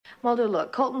Mulder,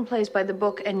 look, Colton plays by the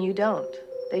book and you don't.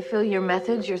 They feel your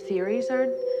methods, your theories are...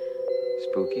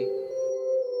 spooky.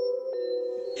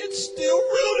 It's still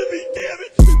real to me, damn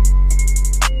it!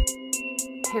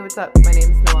 Hey, what's up? My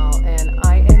name's Noelle, and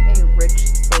I am a rich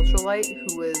socialite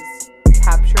who was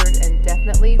captured and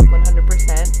definitely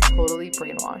 100% totally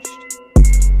brainwashed.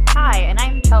 Hi, and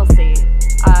I'm Chelsea.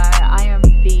 I am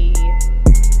the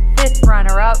 5th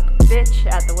runner-up bitch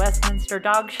at the Westminster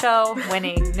Dog Show,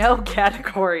 winning no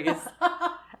categories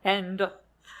and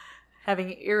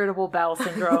having irritable bowel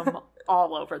syndrome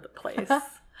all over the place.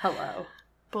 Hello.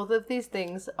 Both of these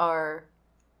things are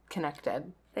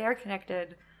connected. They are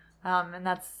connected, and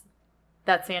that's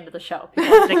the end of the show. People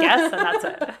have to guess, and that's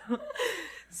it.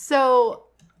 So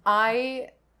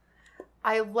I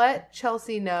let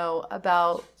Chelsea know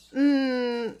about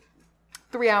 3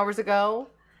 hours ago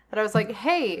that I was like,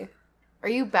 hey, are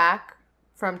you back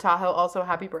from Tahoe? Also,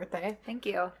 happy birthday. Thank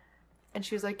you. And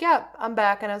she was like, yeah, I'm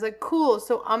back. And I was like, cool.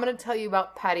 So I'm going to tell you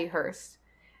about Patty Hearst.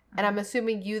 And I'm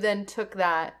assuming you then took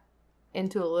that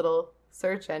into a little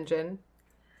search engine.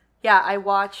 Yeah, I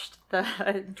watched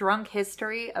the drunk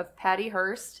history of Patty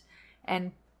Hearst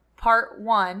and part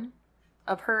 1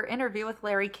 of her interview with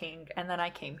Larry King. And then I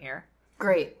came here.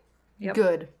 Great. Yep.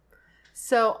 Good.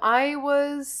 So I've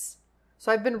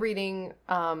been reading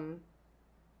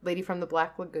Lady from the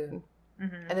Black Lagoon.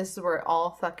 Mm-hmm. And this is where it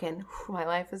all fucking, my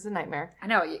life is a nightmare. I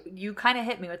know, you kind of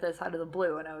hit me with this out of the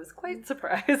blue, and I was quite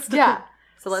surprised. Yeah.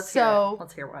 So let's hear it.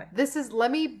 Let's hear why.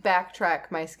 Let me backtrack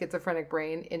my schizophrenic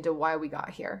brain into why we got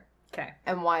here. Okay.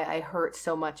 And why I hurt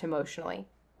so much emotionally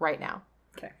right now.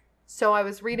 Okay. So I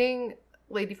was reading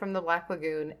Lady from the Black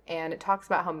Lagoon, and it talks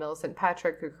about how Millicent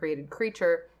Patrick, who created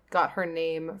Creature, got her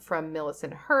name from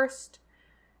Millicent Hearst.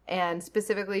 And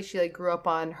specifically, she grew up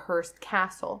on Hearst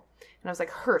Castle. And I was like,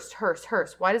 Hearst.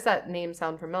 Why does that name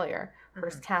sound familiar? Mm-hmm.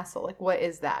 Hearst Castle. What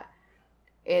is that?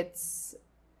 It's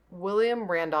William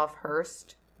Randolph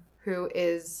Hearst, who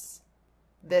is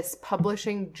this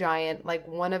publishing giant,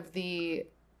 one of the,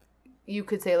 you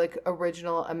could say,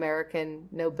 original American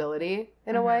nobility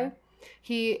in a way.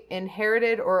 He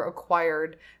inherited or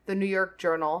acquired the New York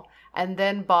Journal and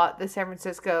then bought the San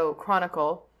Francisco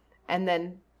Chronicle, and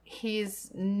then he's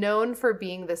known for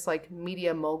being this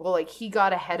media mogul. He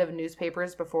got ahead of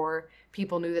newspapers before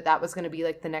people knew that was going to be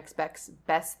the next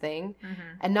best thing. Mm-hmm.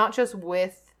 And not just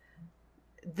with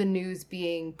the news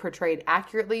being portrayed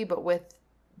accurately, but with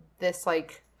this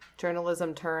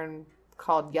journalism term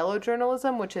called yellow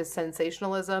journalism, which is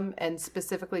sensationalism and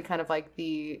specifically kind of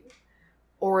the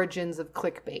origins of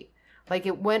clickbait.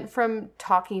 It went from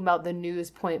talking about the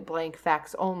news point blank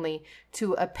facts only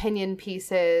to opinion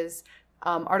pieces,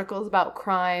 articles about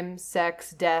crime, sex,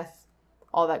 death,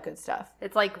 all that good stuff.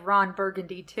 It's like Ron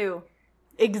Burgundy, too.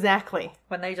 Exactly.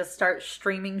 When they just start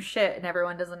streaming shit and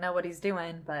everyone doesn't know what he's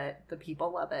doing, but the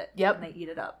people love it. Yep. And they eat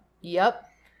it up. Yep.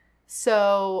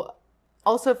 So,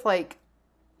 also if,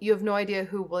 you have no idea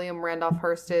who William Randolph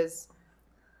Hearst is,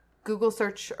 Google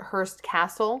search Hearst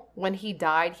Castle. When he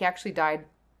died, he actually died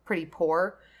pretty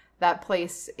poor. That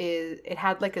place it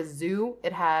had a zoo.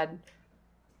 It had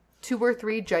 2 or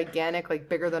 3 gigantic,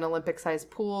 bigger than Olympic-sized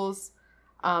pools.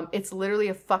 It's literally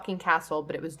a fucking castle,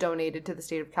 but it was donated to the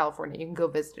state of California. You can go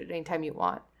visit it anytime you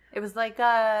want. It was like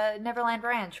Neverland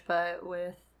Ranch, but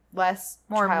with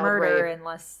more murder rape. And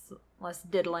less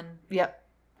diddling. Yep.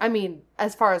 I mean,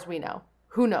 as far as we know.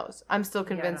 Who knows? I'm still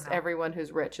convinced everyone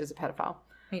who's rich is a pedophile.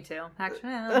 Me too.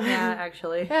 Actually, yeah,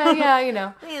 actually.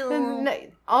 yeah,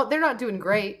 they're not doing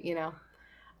great,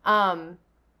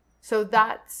 So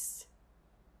that's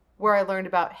where I learned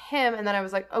about him. And then I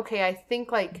was like, okay, I think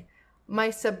my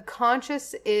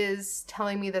subconscious is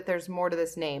telling me that there's more to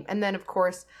this name. And then of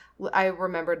course I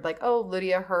remembered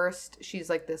Lydia Hearst. She's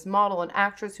this model and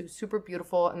actress who's super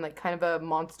beautiful and kind of a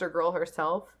monster girl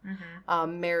herself.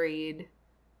 Mm-hmm. Married,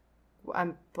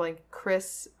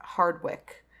 Chris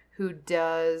Hardwick, who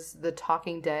does The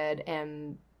Talking Dead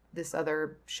and this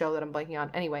other show that I'm blanking on.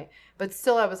 Anyway, but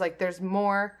still I was like, there's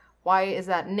more. Why is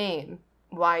that name?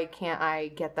 Why can't I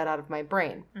get that out of my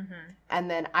brain? Mm-hmm. And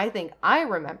then I think I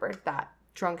remembered that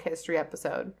drunk history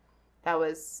episode. That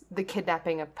was the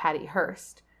kidnapping of Patty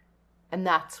Hearst. And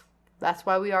that's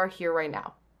why we are here right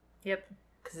now. Yep.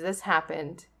 Because this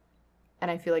happened, and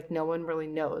I feel like no one really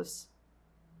knows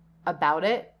about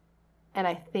it. And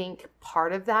I think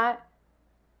part of that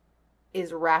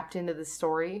is wrapped into the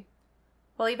story.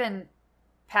 Well, even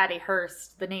Patty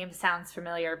Hearst, the name sounds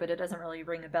familiar, but it doesn't really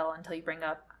ring a bell until you bring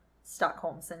up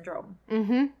Stockholm Syndrome.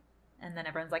 Mm-hmm. And then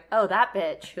everyone's like, oh, that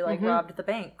bitch who robbed the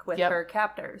bank with her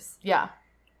captors. Yeah.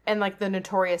 and like the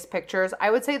notorious pictures.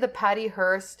 I would say the Patty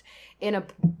Hearst in a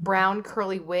brown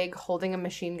curly wig holding a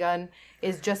machine gun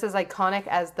is just as iconic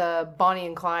as the Bonnie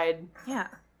and Clyde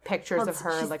pictures of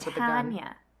her, like with the gun.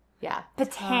 Yeah.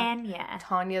 Patania.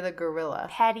 Tanya the gorilla.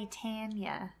 Patty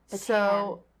Tanya.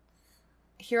 So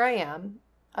here I am,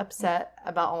 upset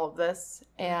about all of this,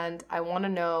 and I want to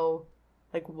know,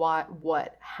 like,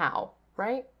 what, how,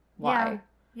 right? Why?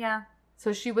 Yeah.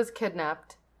 So she was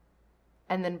kidnapped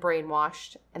and then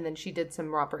brainwashed, and then she did some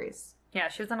robberies. Yeah,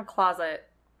 she was in a closet.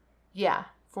 Yeah.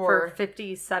 For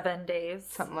 57 days.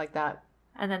 Something like that.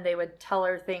 And then they would tell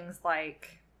her things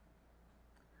like,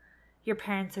 your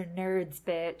parents are nerds,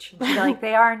 bitch. And she'd be like,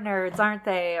 they are nerds, aren't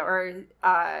they? Or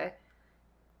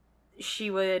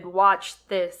she would watch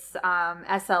this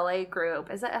SLA group.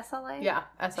 Is it SLA? Yeah,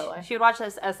 SLA. She would watch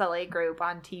this SLA group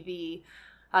on TV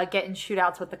get in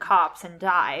shootouts with the cops and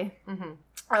die. Mm-hmm.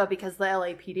 Because the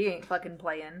LAPD ain't fucking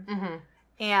playing. Mm-hmm.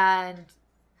 And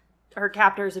her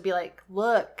captors would be like,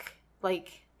 look,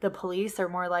 like, the police are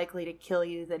more likely to kill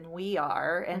you than we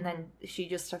are. And then she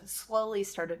just slowly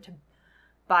started to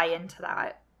buy into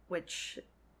that, which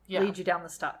leads you down the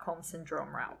Stockholm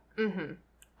Syndrome route. Mm-hmm.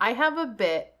 I have a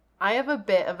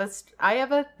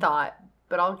thought,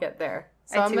 but I'll get there.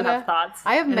 So I have thoughts.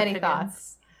 I have many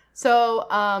thoughts. So,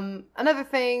 another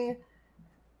thing,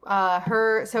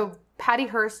 so Patty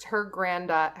Hearst, her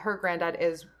granddad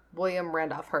is William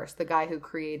Randolph Hearst, the guy who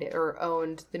created or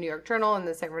owned the New York Journal and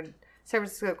the San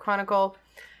Francisco Chronicle.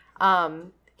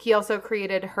 He also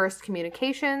created Hearst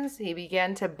Communications. He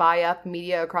began to buy up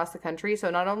media across the country.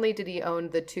 So not only did he own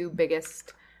the two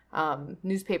biggest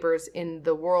newspapers in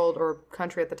the world or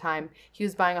country at the time, he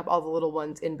was buying up all the little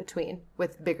ones in between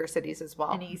with bigger cities as well.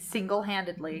 And he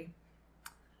single-handedly,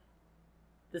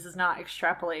 this is not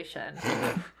extrapolation,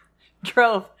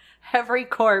 drove every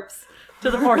corpse to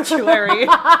the mortuary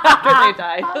after they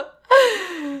died.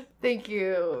 Thank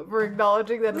you for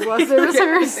acknowledging that his last name is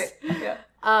Hearst. Yeah.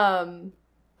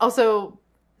 Also,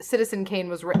 Citizen Kane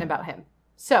was written about him.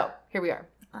 So, here we are.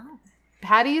 Oh.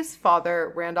 Patty's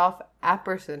father, Randolph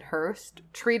Apperson Hearst,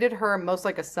 treated her most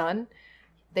like a son.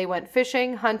 They went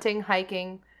fishing, hunting,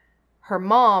 hiking. Her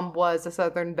mom was a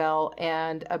Southern belle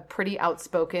and a pretty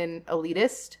outspoken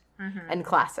elitist and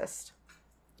classist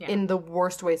in the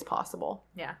worst ways possible.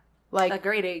 Yeah. Like a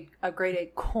grade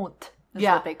A cunt. Is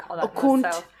what they call that. A cunt.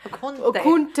 A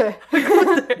cunt.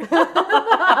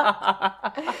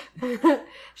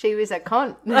 She was a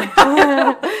cunt.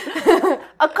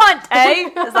 A cunt, eh?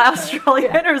 Is that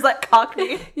Australian or is that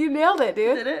Cockney? You nailed it,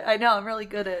 dude. Did it? I know. I'm really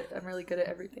good at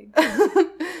everything.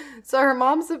 So her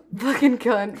mom's a fucking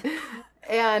cunt,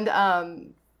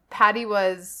 and Patty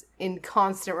was in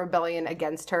constant rebellion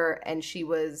against her, and she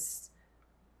was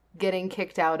getting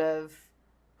kicked out of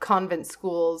convent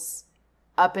schools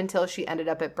up until she ended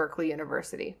up at Berkeley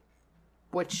University,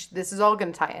 which this is all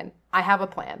going to tie in. I have a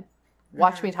plan.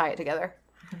 Watch me tie it together.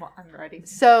 Well, I'm ready.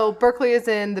 So Berkeley is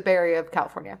in the Bay Area of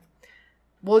California.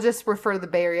 We'll just refer to the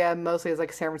Bay Area mostly as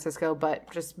like San Francisco,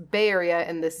 but just Bay Area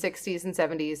in the 60s and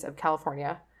 70s of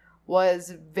California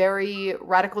was very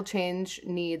radical change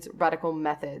needs radical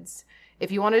methods.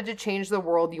 If you wanted to change the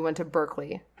world, you went to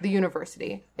Berkeley, the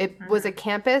university. It was a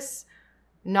campus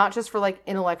not just for like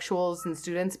intellectuals and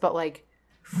students, but like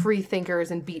free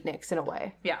thinkers and beatniks in a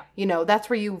way. Yeah. You know, that's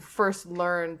where you first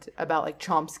learned about like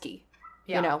Chomsky,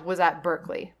 you know, was at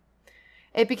Berkeley.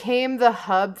 It became the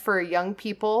hub for young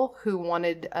people who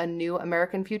wanted a new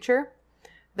American future.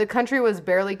 The country was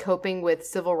barely coping with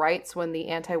civil rights when the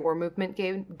anti-war movement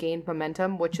gained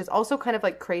momentum, which is also kind of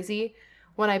like crazy.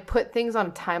 When I put things on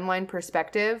a timeline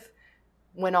perspective,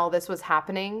 when all this was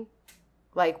happening,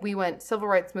 like we went civil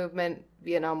rights movement,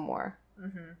 Vietnam War.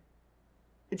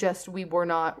 Just we were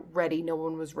not ready. No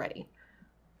one was ready.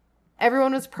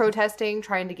 Everyone was protesting,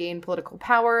 trying to gain political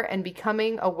power, and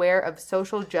becoming aware of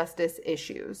social justice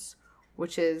issues,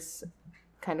 which is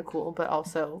kind of cool. But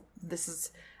also,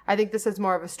 I think this is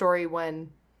more of a story when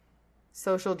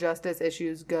social justice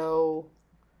issues go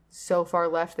so far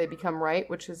left, they become right,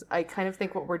 which is, I kind of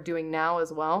think what we're doing now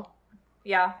as well.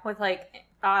 Yeah, with like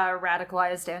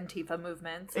radicalized Antifa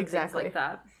movements and things like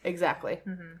that. Exactly.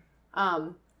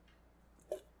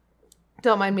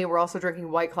 Don't mind me, we're also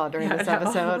drinking White Claw during this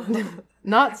episode.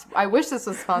 I wish this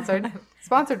was sponsored.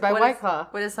 Sponsored by White Claw.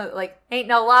 What is so, like, ain't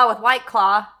no law with White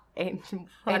Claw. Ain't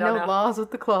no laws with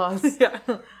the claws. Yeah.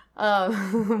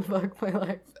 Fuck my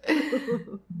life.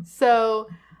 So,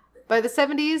 by the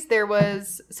 70s, there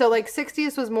was... So, like,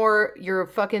 60s was more your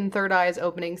fucking third eyes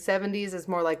opening. 70s is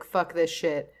more like, fuck this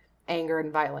shit. Anger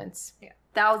and violence. Yeah.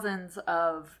 Thousands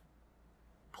of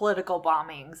political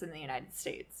bombings in the United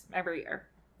States every year.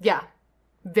 Yeah.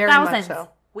 Very Thousands. much so.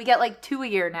 We get like 2 a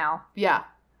year now. Yeah.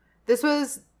 This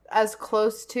was as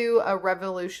close to a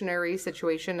revolutionary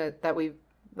situation that we've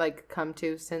like come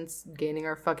to since gaining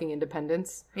our fucking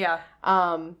independence. Yeah.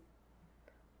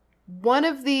 One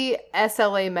of the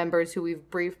SLA members who we've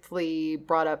briefly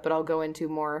brought up, but I'll go into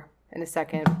more in a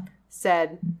second,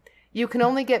 said, "You can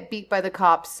only get beat by the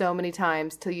cops so many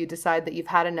times till you decide that you've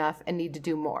had enough and need to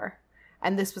do more."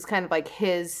 And this was kind of like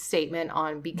his statement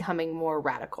on becoming more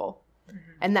radical.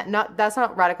 Mm-hmm. And that's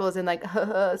not radical as in like,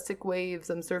 sick waves,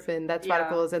 I'm surfing. That's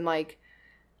radical as in like,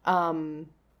 I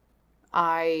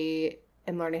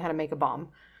am learning how to make a bomb.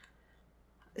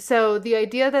 So the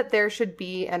idea that there should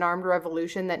be an armed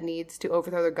revolution that needs to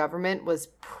overthrow the government was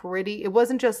it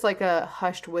wasn't just like a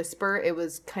hushed whisper. It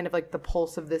was kind of like the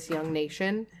pulse of this young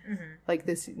nation, like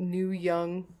this new,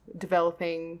 young,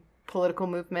 developing political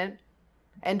movement.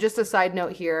 And just a side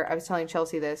note here, I was telling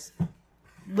Chelsea this,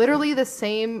 literally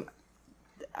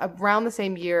around the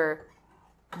same year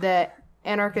that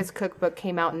Anarchist Cookbook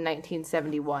came out in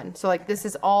 1971. So like this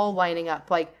is all lining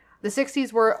up. Like the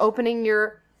 60s were opening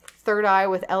your third eye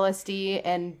with LSD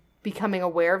and becoming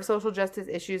aware of social justice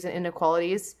issues and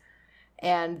inequalities.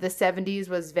 And the 70s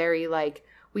was very like,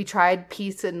 we tried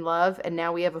peace and love and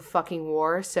now we have a fucking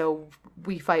war, so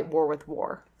we fight war with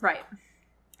war. Right.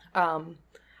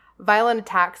 Violent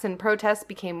attacks and protests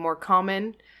became more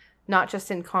common, not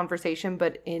just in conversation,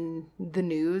 but in the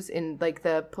news. In like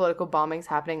the political bombings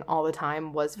happening all the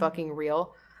time was fucking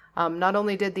real. Not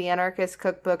only did the Anarchist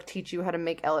Cookbook teach you how to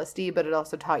make LSD, but it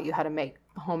also taught you how to make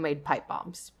homemade pipe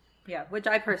bombs. Yeah, which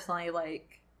I personally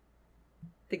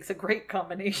think is a great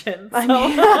combination. So. I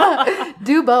mean,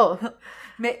 do both.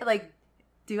 Like,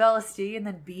 do LSD and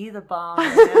then be the bomb.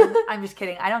 I'm just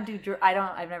kidding. I've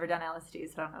never done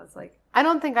LSD, so I don't know. It's like, I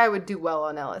don't think I would do well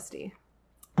on LSD.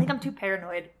 I think I'm too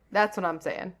paranoid. That's what I'm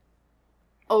saying.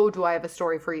 Oh, do I have a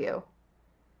story for you?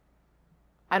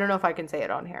 I don't know if I can say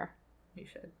it on here. You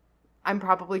should. I'm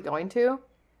probably going to.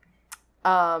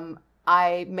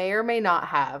 I may or may not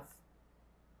have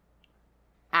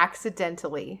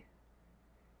accidentally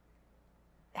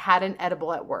had an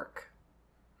edible at work.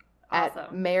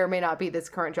 Awesome. May or may not be this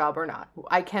current job or not.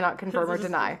 I cannot confirm or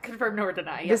deny. Confirm nor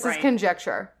deny. This is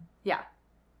conjecture. Yeah.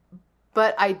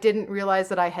 But I didn't realize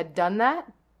that I had done that.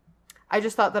 I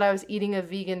just thought that I was eating a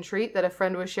vegan treat that a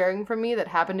friend was sharing from me that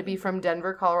happened to be from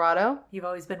Denver, Colorado. You've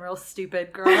always been real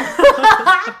stupid, girl.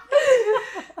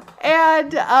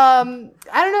 And I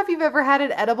don't know if you've ever had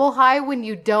an edible high when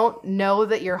you don't know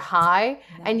that you're high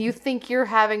and you think you're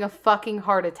having a fucking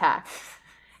heart attack.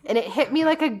 And it hit me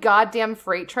like a goddamn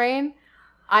freight train.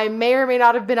 I may or may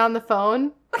not have been on the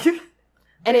phone.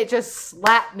 And it just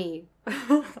slapped me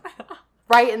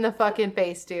right in the fucking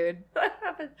face, dude. What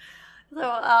happened?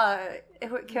 So,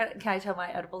 can I tell my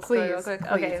edible story real quick?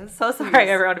 Please, okay, so sorry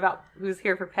everyone about who's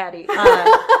here for Patty.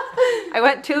 I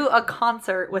went to a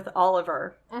concert with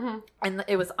Oliver, and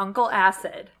it was Uncle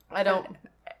Acid. I don't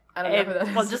know who that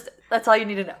is. Well, just that's all you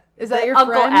need to know. Is that your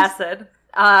Uncle friend? Acid?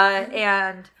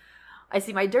 And I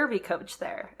see my derby coach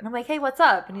there, and I'm like, "Hey, what's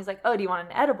up?" And he's like, "Oh, do you want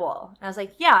an edible?" And I was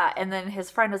like, "Yeah." And then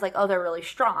his friend was like, "Oh, they're really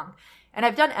strong." And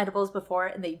I've done edibles before,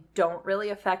 and they don't really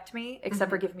affect me, except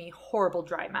for giving me horrible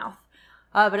dry mouth.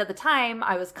 But at the time,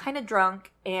 I was kind of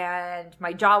drunk, and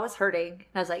my jaw was hurting. And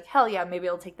I was like, hell yeah, maybe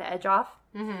it'll take the edge off.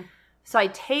 Mm-hmm. So I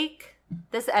take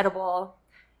this edible,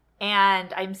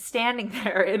 and I'm standing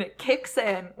there, and it kicks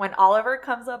in when Oliver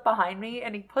comes up behind me,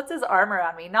 and he puts his arm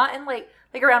around me. Not in, like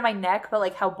around my neck, but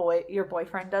like how your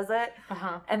boyfriend does it.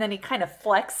 Uh-huh. And then he kind of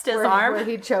flexed his arm. Where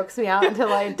he chokes me out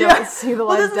until I don't see the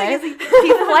light of day. He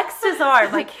flexed his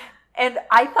arm, like... And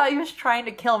I thought he was trying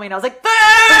to kill me, and I was like,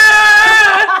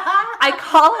 I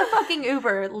call a fucking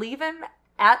Uber, leave him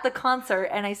at the concert,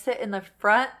 and I sit in the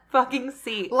front fucking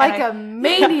seat. Like a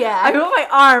maniac. I put my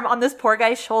arm on this poor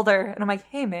guy's shoulder, and I'm like,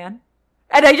 hey, man.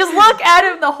 And I just look at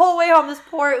him the whole way home, this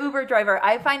poor Uber driver.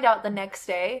 I find out the next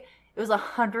day, it was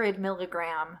 100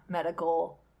 milligram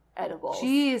medical edibles.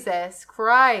 Jesus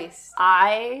Christ.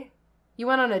 You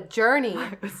went on a journey.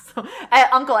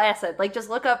 At Uncle Acid. Like, just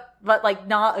look up, but, like,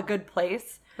 not a good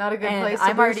place. Not a good place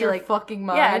to lose your fucking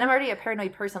mind. Yeah, and I'm already a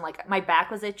paranoid person. Like, my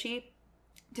back was itchy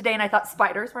today, and I thought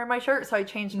spiders were in my shirt, so I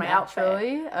changed my outfit.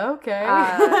 Okay.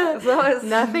 So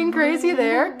nothing crazy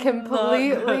there.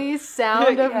 Completely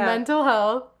sound of mental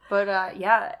health. But,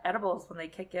 yeah, edibles, when they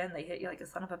kick in, they hit you like a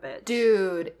son of a bitch.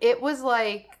 Dude, it was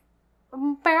like, bow,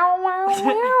 wow, wow,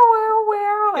 wow,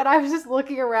 wow. And I was just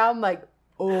looking around like,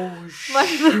 oh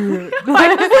shit.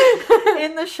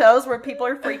 In the shows where people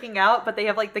are freaking out, but they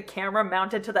have like the camera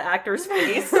mounted to the actor's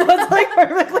face, so it's like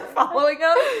perfectly following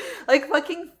them. Like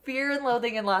fucking Fear and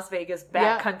Loathing in Las Vegas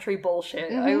backcountry bullshit.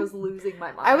 Mm-hmm. I was losing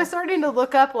my mind. I was starting to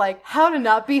look up like how to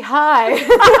not be high.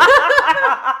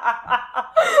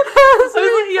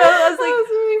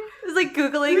 I was like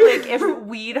Googling like if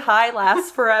weed high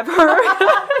lasts forever.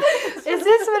 Is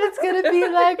this what it's gonna be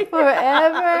like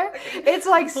forever? It's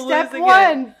like step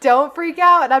one, don't freak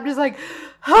out. And I'm just like,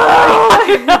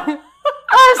 oh,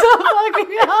 I'm so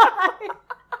fucking high.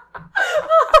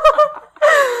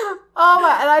 Oh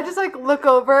my, and I just like look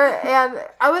over, and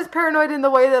I was paranoid in the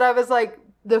way that I was like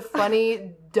the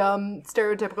funny, dumb,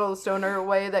 stereotypical stoner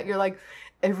way that you're like,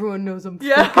 everyone knows I'm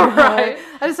fucking high.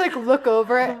 I just like look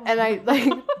over it, and I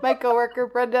like my coworker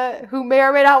Brenda, who may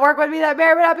or may not work with me, that may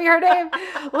or may not be her name,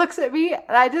 looks at me,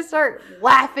 and I just start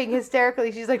laughing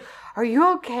hysterically. She's like, "Are you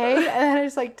okay?" And then I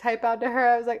just like type out to her.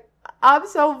 I was like, "I'm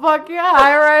so fucking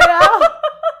high right now."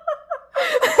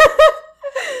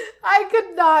 I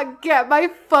could not get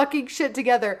my fucking shit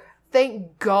together.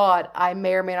 Thank God I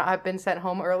may or may not have been sent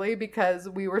home early because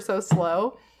we were so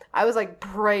slow. I was like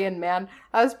praying, man.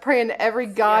 I was praying to every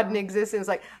God in existence,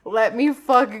 like, let me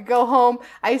fucking go home.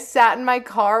 I sat in my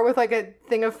car with like a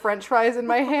thing of French fries in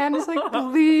my hand. Just like,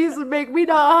 please make me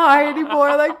not high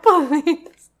anymore. Like,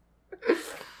 please.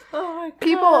 Oh my God.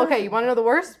 People, okay, you want to know the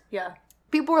worst? Yeah.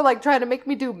 People were like trying to make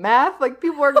me do math. Like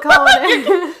people were calling in.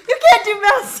 You can't do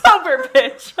math sober,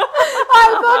 bitch.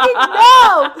 I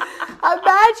fucking know.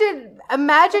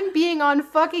 Imagine being on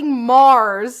fucking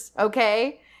Mars,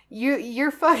 okay?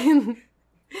 You're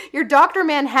Dr.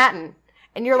 Manhattan,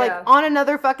 and you're like on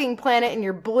another fucking planet, and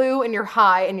you're blue, and you're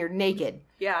high, and you're naked.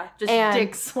 Yeah, just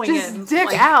dick swinging. Just dick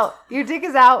like, out. Your dick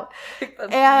is out. The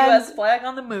U.S. flag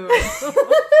on the moon.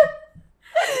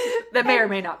 That may or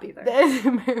may not be there.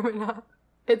 That may or may not.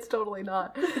 It's totally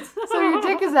not. So your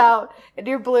dick is out, and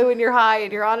you're blue, and you're high,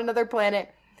 and you're on another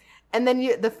planet. And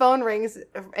then the phone rings,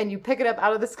 and you pick it up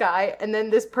out of the sky, and then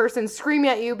this person's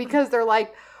screaming at you because they're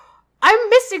like, I'm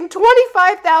missing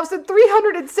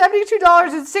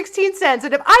 $25,372.16,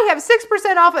 and if I have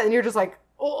 6% off it, and you're just like,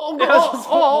 oh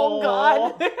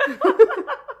God.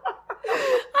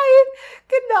 I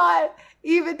could not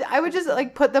even, I would just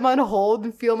like put them on hold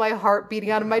and feel my heart beating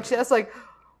out of my chest, like,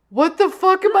 what the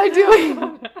fuck am I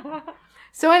doing?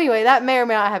 So anyway, that may or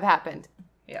may not have happened.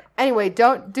 Yeah. Anyway,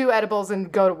 don't do edibles and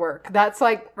go to work. That's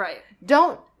like, right.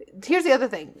 Here's the other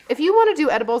thing. If you want to do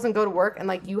edibles and go to work and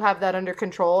like you have that under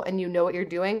control and you know what you're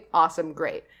doing, awesome,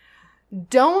 great.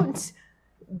 Don't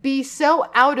be so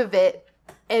out of it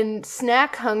and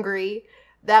snack hungry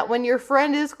that when your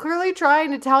friend is clearly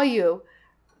trying to tell you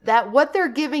that what they're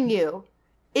giving you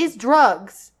is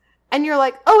drugs and you're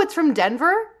like, oh, it's from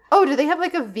Denver? Oh, do they have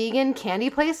like a vegan candy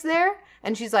place there?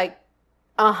 And she's like,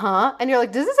 uh-huh. And you're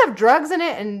like, does this have drugs in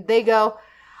it? And they go,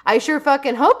 I sure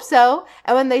fucking hope so.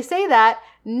 And when they say that,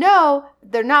 no,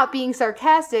 they're not being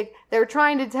sarcastic. They're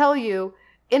trying to tell you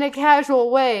in a casual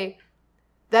way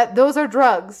that those are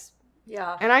drugs.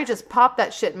 Yeah. And I just popped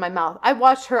that shit in my mouth. I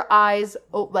watched her eyes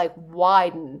like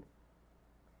widen.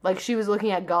 Like she was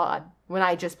looking at God when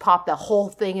I just popped the whole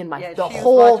thing in my, the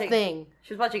whole thing.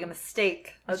 She was watching a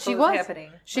mistake. That's what was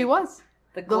happening. She was.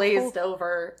 The glazed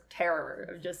over terror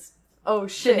of just oh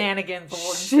shit shenanigans.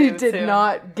 She did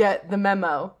not get the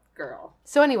memo. Girl.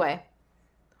 So anyway,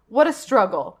 what a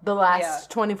struggle the last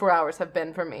 24 hours have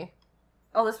been for me.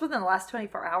 Oh, this was in the last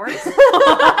 24 hours?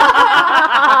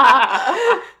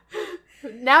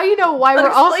 Now you know why we're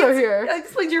also here. That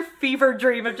explains your fever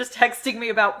dream of just texting me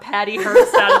about Patty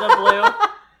Hearst out of the blue.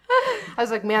 I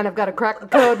was like, man, I've got to crack the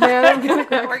code, man.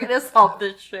 We're going to solve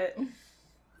this shit.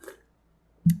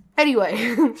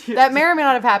 Anyway, that may or may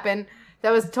not have happened.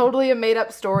 That was totally a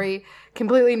made-up story,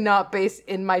 completely not based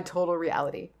in my total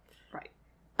reality. Right.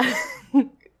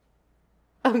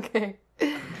 Okay.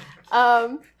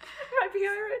 Might be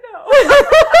right now.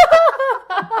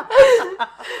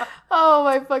 Oh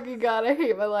my fucking God, I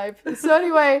hate my life. So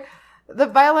anyway, the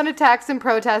violent attacks and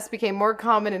protests became more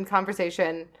common in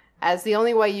conversation as the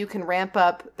only way you can ramp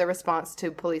up the response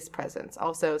to police presence.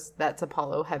 Also, that's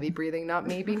Apollo heavy breathing, not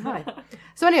me being high.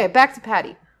 So anyway, back to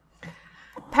Patty.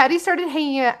 Patty started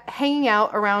hanging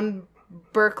out around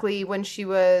Berkeley when she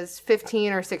was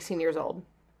 15 or 16 years old.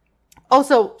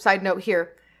 Also, side note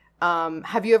here,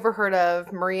 have you ever heard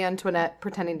of Marie Antoinette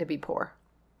pretending to be poor?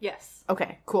 Yes.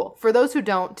 Okay, cool. For those who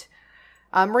don't,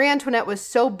 Marie Antoinette was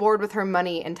so bored with her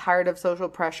money and tired of social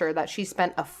pressure that she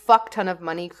spent a fuck ton of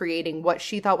money creating what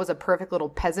she thought was a perfect little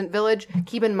peasant village.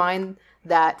 Keep in mind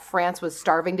that France was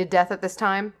starving to death at this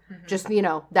time. Mm-hmm. Just,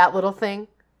 that little thing.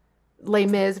 Les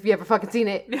Mis, if you ever fucking seen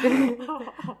it.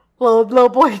 little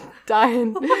boy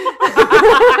dying.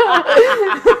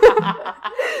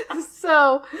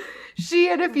 So she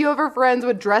and a few of her friends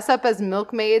would dress up as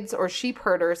milkmaids or sheep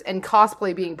herders and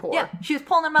cosplay being poor. Yeah, she was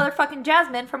pulling a motherfucking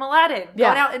Jasmine from Aladdin.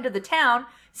 Going out into the town,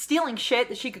 stealing shit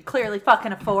that she could clearly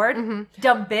fucking afford.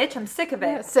 Dumb bitch, I'm sick of it.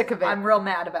 Yeah, sick of it. I'm real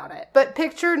mad about it. But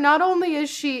picture, not only is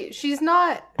she's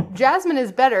not, Jasmine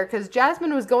is better, because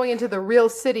Jasmine was going into the real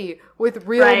city with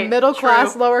real middle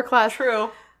class, lower class. True.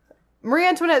 Marie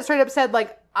Antoinette straight up said,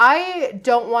 like, I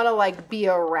don't want to, like, be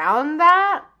around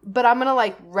that, but I'm going to,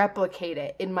 like, replicate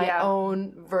it in my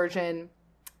own version.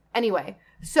 Anyway,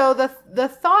 so the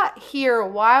thought here,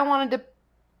 why I wanted to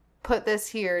put this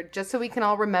here, just so we can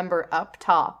all remember up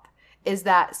top, is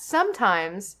that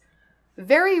sometimes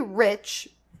very rich,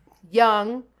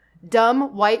 young,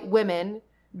 dumb white women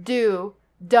do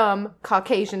dumb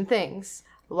Caucasian things.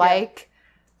 Like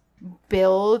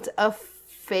build a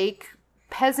fake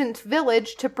peasant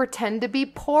village to pretend to be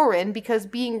poor in because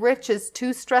being rich is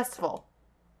too stressful.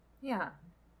 Yeah.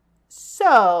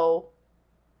 So,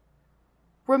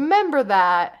 remember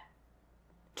that.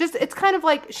 Just, it's kind of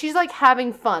like, she's like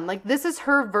having fun. Like, this is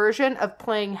her version of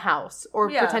playing house or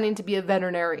pretending to be a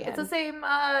veterinarian. It's the same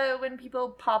when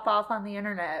people pop off on the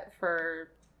internet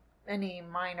for any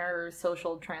minor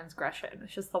social transgression.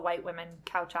 It's just the white women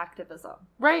couch activism.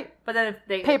 Right. But then if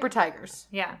they... Paper tigers.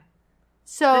 Yeah.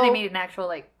 So... Then they made an actual,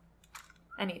 like,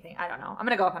 anything. I don't know. I'm going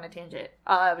to go off on a tangent.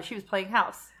 But she was playing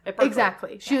house.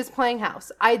 Exactly. She was playing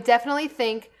house. I definitely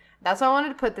think, that's why I wanted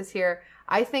to put this here.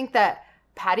 I think that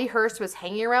Patty Hearst was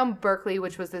hanging around Berkeley,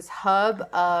 which was this hub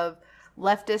of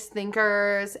leftist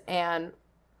thinkers and,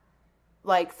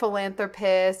 like,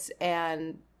 philanthropists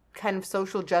and kind of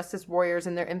social justice warriors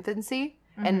in their infancy.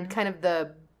 And kind of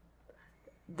the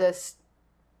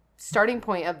starting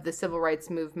point of the civil rights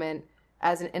movement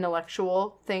as an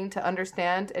intellectual thing to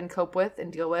understand and cope with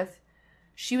and deal with.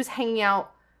 She was hanging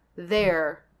out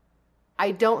there,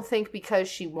 I don't think because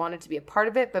she wanted to be a part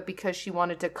of it, but because she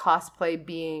wanted to cosplay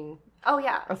being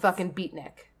a fucking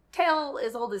beatnik. Tale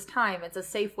as old as time. It's a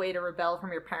safe way to rebel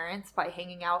from your parents by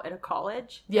hanging out at a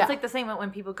college. Yeah. It's like the same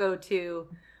when people go to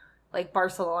like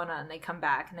Barcelona and they come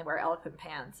back and they wear elephant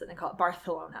pants and they call it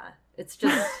Barcelona. It's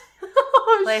just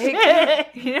like, shit.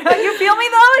 You know, you feel me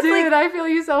though? It's Dude, I feel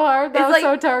you so hard. That was like,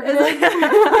 so targeted.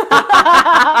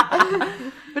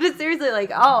 But it's seriously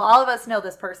like, oh, all of us know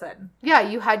this person. Yeah,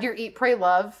 you had your Eat, Pray,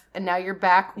 Love, and now you're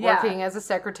back working as a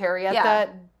secretary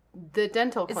at the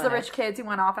dental clinic. It's the rich kids who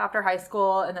went off after high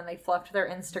school and then they fluffed their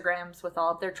Instagrams with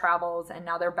all of their travels and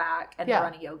now they're back and they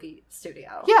run a yogi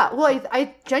studio. Yeah, well,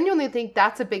 I genuinely think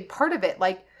that's a big part of it.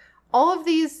 Like, all of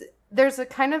these, there's a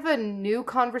kind of a new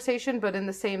conversation, but in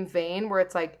the same vein, where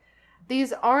it's like,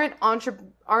 these aren't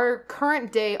our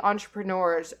current day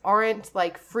entrepreneurs aren't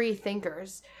like free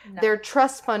thinkers. No. They're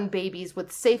trust fund babies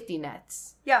with safety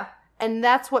nets. Yeah. And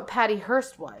that's what Patty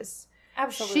Hearst was.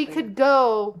 Absolutely. She could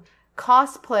go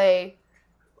cosplay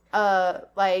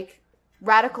like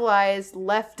radicalized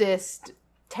leftist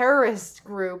terrorist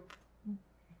group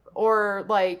or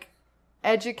like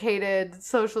educated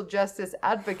social justice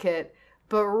advocate,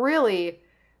 but really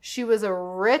she was a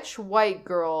rich white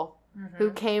girl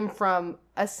who came from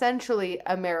essentially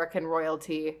American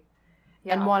royalty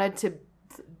and wanted to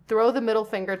throw the middle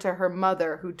finger to her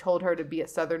mother who told her to be a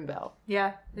Southern belle.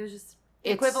 Yeah, it was just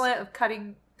the equivalent of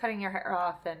cutting your hair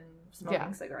off and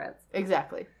smoking cigarettes.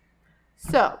 Exactly.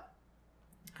 So,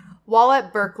 while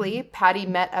at Berkeley, Patty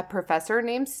met a professor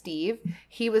named Steve.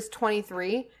 He was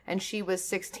 23 and she was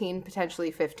 16, potentially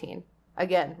 15.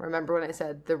 Again, remember when I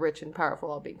said the rich and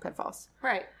powerful all being pedophiles.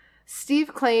 Right.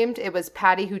 Steve claimed it was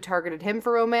Patty who targeted him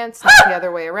for romance, not the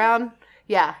other way around.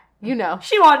 Yeah, you know.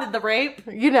 She wanted the rape.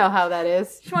 You know how that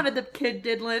is. She wanted the kid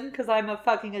diddling because I'm a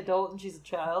fucking adult and she's a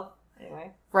child.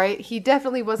 Anyway. Right? He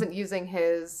definitely wasn't using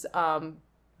his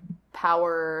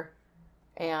power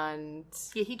and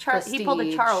he pulled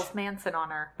a Charles Manson on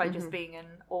her by just being an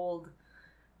old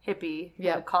hippie in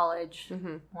a college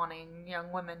wanting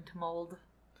young women to mold.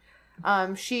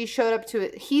 She showed up to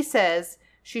it. He says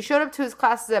she showed up to his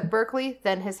classes at Berkeley,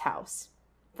 then his house.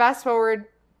 Fast forward,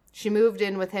 she moved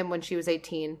in with him when she was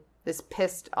 18. This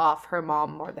pissed off her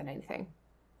mom more than anything.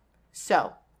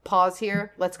 So, pause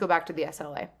here. Let's go back to the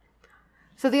SLA.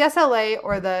 So the SLA,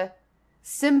 or the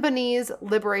Symbionese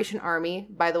Liberation Army,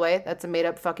 by the way, that's a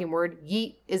made-up fucking word.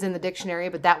 Yeet is in the dictionary,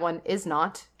 but that one is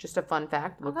not. Just a fun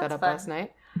fact. Looked that up last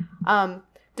night.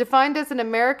 Defined as an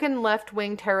American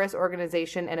left-wing terrorist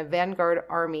organization and a vanguard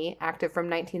army active from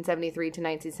 1973 to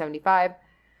 1975,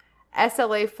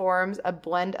 SLA forms a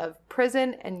blend of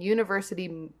prison and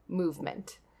university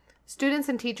movement. Students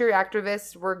and teacher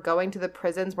activists were going to the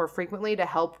prisons more frequently to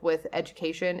help with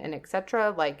education and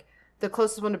etc. Like, the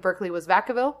closest one to Berkeley was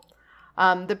Vacaville.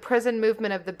 The prison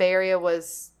movement of the Bay Area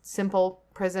was simple.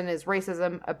 Prison is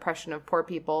racism, oppression of poor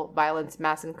people, violence,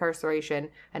 mass incarceration,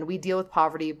 and we deal with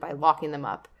poverty by locking them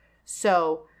up.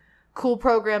 So cool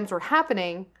programs were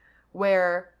happening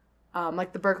where,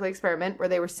 like the Berkeley experiment, where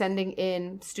they were sending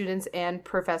in students and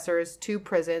professors to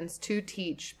prisons to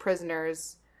teach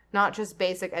prisoners not just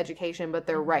basic education, but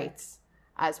their rights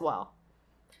as well.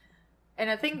 And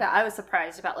a thing that I was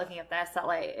surprised about looking at the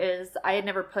SLA is I had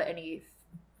never put any,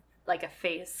 like, a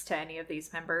face to any of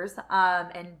these members.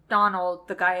 And Donald,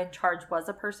 the guy in charge, was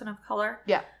a person of color.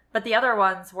 Yeah. But the other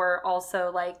ones were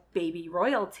also, like, baby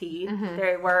royalty. Mm-hmm.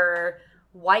 They were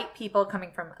white people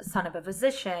coming from son of a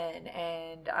physician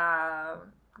and,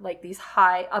 like, these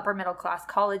high upper middle class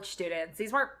college students.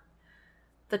 These weren't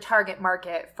the target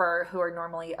market for who are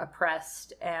normally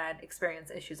oppressed and experience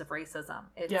issues of racism.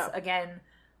 It's, again,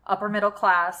 upper middle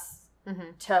class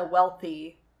to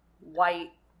wealthy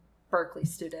white Berkeley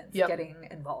students getting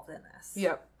involved in this.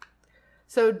 Yep.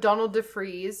 So Donald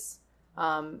DeFreeze,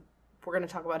 we're going to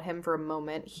talk about him for a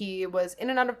moment. He was in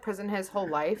and out of prison his whole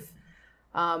life.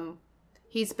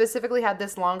 He specifically had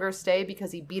this longer stay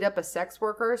because he beat up a sex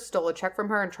worker, stole a check from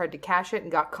her, and tried to cash it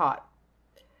and got caught.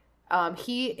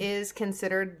 He is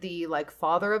considered the, like,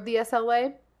 father of the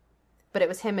SLA, but it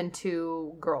was him and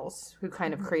two girls who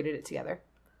kind of created it together.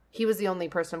 He was the only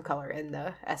person of color in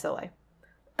the SLA.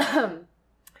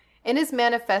 In his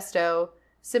manifesto,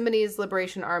 Symbionese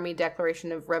Liberation Army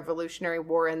Declaration of Revolutionary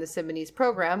War and the Symbionese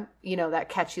Program, you know, that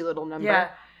catchy little number,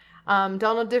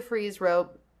 Donald DeFreeze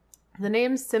wrote, "The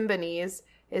name Symbionese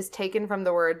is taken from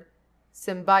the word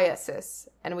symbiosis,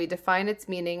 and we define its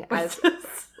meaning as..."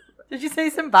 Did you say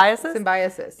symbiosis?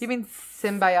 Symbiosis. Do you mean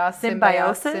symbiosis?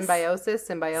 Symbiosis?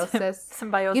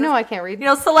 You know I can't read. You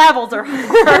know, syllables are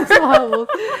hard. Syllables.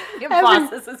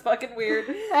 Emphasis is fucking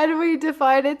weird. And we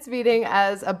define its meaning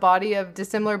as a body of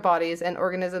dissimilar bodies and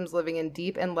organisms living in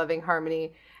deep and loving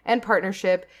harmony and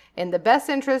partnership in the best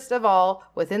interest of all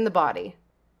within the body.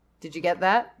 Did you get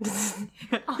that? So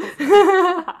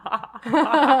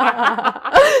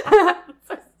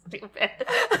stupid.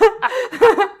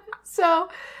 So,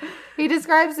 he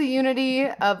describes the unity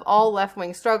of all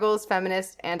left-wing struggles,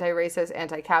 feminist, anti-racist,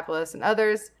 anti-capitalist, and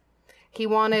others. He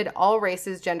wanted all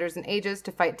races, genders, and ages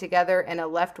to fight together in a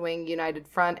left-wing united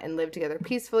front and live together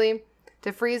peacefully.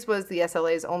 DeFreeze was the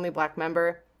SLA's only black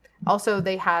member. Also,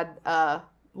 they had,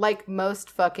 like most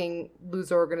fucking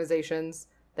loser organizations,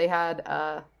 they had,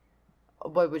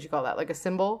 what would you call that? Like a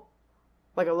symbol?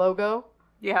 Like a logo?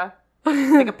 Yeah.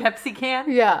 Like a Pepsi can?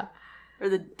 Yeah. Or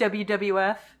the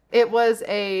WWF? It was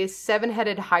a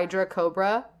 7-headed Hydra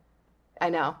Cobra. I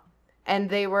know. And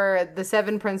they were the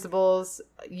 7 principles: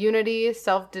 unity,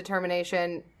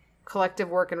 self-determination, collective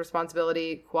work and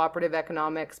responsibility, cooperative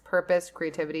economics, purpose,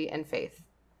 creativity, and faith.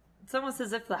 It's almost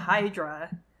as if the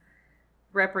Hydra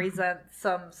represents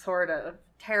some sort of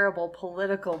terrible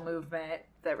political movement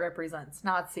that represents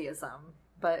Nazism.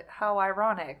 But how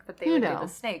ironic that they would do the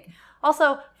snake.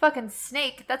 Also, fucking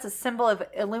snake, that's a symbol of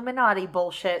Illuminati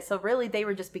bullshit. So really, they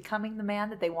were just becoming the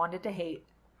man that they wanted to hate.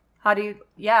 How do you...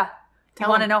 Yeah. Do you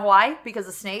want to know why? Because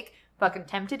the snake fucking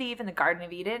tempted Eve in the Garden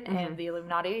of Eden, and the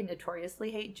Illuminati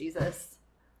notoriously hate Jesus.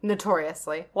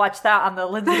 Notoriously. Watch that on the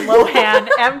Lindsay Lohan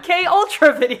MK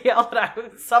Ultra video that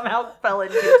I somehow fell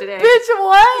into today. Bitch,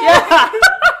 what? Yeah.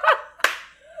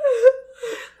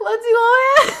 Lindsay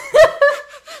Lohan?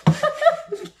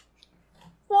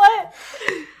 What?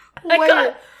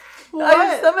 Wait. What?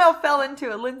 I somehow fell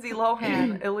into a Lindsay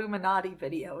Lohan Illuminati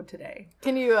video today.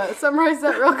 Can you summarize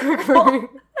that real quick for me?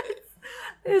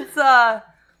 It's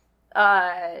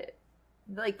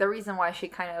like the reason why she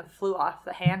kind of flew off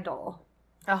the handle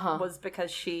was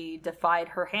because she defied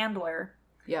her handler.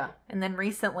 Yeah. And then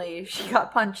recently she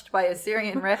got punched by a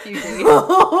Syrian refugee.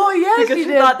 Oh, yeah, because she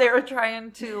thought they were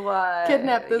trying to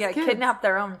kidnap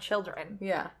their own children.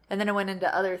 Yeah. And then it went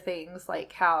into other things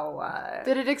like how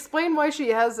did it explain why she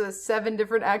has 7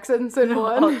 different accents in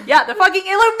one? Oh, yeah, the fucking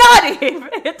Illuminati.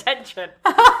 Pay attention.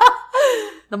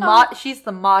 She's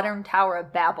the modern Tower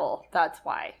of Babel. That's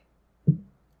why.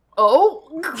 Oh.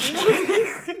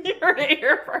 You heard it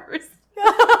here first.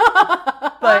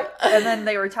 And then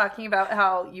they were talking about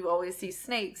how you always see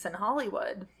snakes in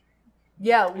Hollywood.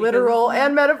 Yeah, literal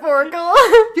and metaphorical.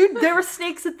 Dude, there were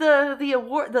snakes at the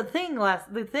award, the thing. What?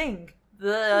 The VMAs?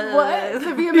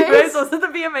 VMAs? Was it the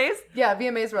VMAs? Yeah,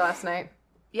 VMAs were last night.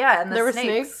 Yeah, and there were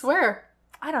snakes. Where?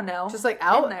 I don't know. Just like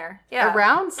out in there. Yeah.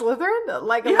 Around Slytherin?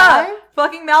 Like alive?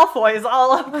 Fucking Malfoy is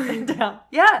all up and down.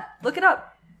 Yeah, look it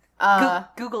up.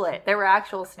 Google it. There were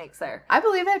actual snakes there. I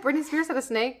believe it. Britney Spears had a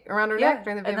snake around her neck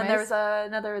during the VMAs.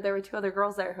 And then there were 2 other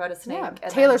girls there who had a snake. Yeah.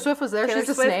 And Taylor then Swift was there. Taylor She's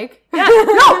a Swift- snake. Yeah,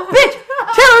 no, bitch!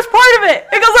 Taylor's part of it!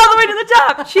 It goes all the way to the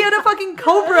top! She had a fucking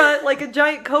cobra, like a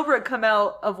giant cobra come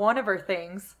out of one of her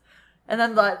things. And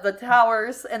then the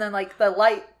towers, and then like the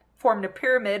light formed a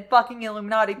pyramid, fucking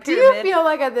Illuminati Do pyramid. you feel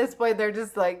like at this point they're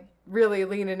just like really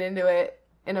leaning into it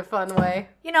in a fun way?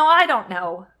 You know, I don't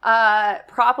know.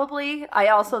 Probably. I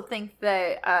also think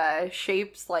that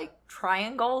shapes like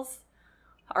triangles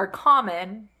are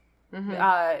common,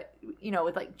 you know,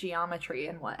 with like geometry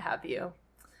and what have you.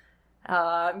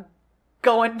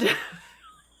 Going to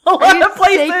a lot of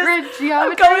places. Sacred geometry?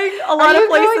 I'm going a lot of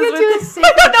places. Going into a with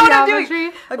sacred I don't know what I'm geometry?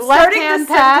 doing. I'm starting Left-hand the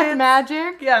path sentence.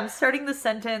 magic? Yeah, I'm starting the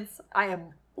sentence. I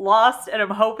am lost, and I'm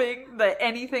hoping that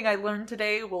anything I learned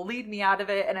today will lead me out of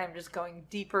it, and I'm just going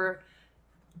deeper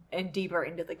and deeper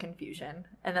into the confusion.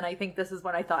 And then I think this is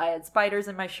when I thought I had spiders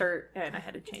in my shirt, and I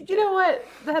had to change it. You know what?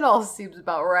 That all seems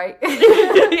about right.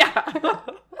 Yeah.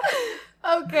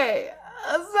 Okay,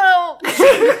 so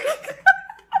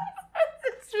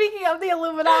speaking of the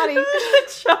Illuminati,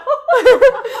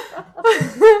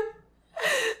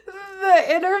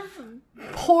 the inner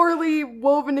poorly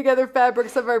woven together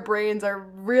fabrics of our brains are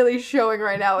really showing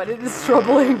right now, and it is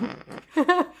troubling.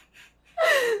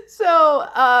 So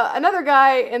another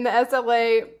guy in the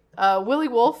SLA, Willie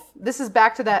Wolf. This is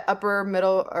back to that upper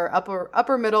middle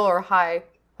or high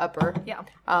upper. Yeah.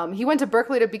 He went to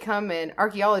Berkeley to become an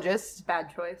archaeologist.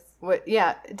 Bad choice. What?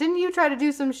 Yeah. Didn't you try to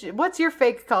do some shit? What's your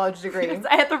fake college degree? It's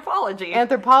anthropology.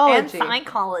 Anthropology. And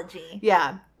psychology.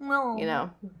 Yeah. Well, You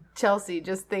know, Chelsea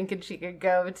just thinking she could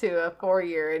go to a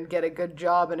 4-year and get a good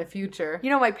job in a future. You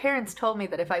know, my parents told me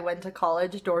that if I went to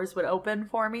college, doors would open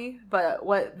for me. But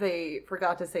what they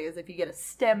forgot to say is if you get a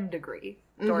STEM degree,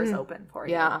 doors open for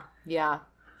you. Yeah. Yeah.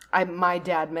 My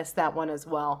dad missed that one as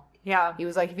well. Yeah. He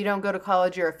was like, if you don't go to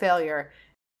college, you're a failure.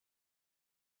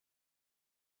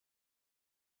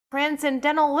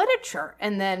 Transcendental literature.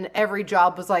 And then every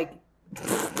job was like,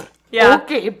 Yeah.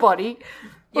 okay, buddy.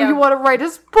 Yeah. You want to write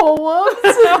us poems?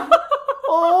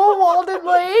 Oh, Walden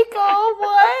Lake.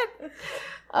 Oh,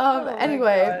 what?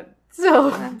 Anyway, God.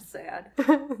 so I'm sad.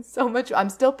 so much. I'm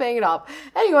still paying it off.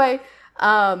 Anyway,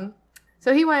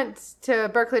 so he went to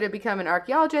Berkeley to become an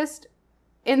archaeologist.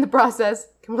 In the process,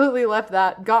 completely left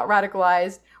that, got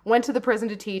radicalized, went to the prison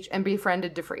to teach, and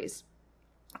befriended DeFreeze.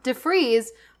 DeFreeze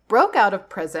broke out of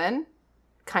prison.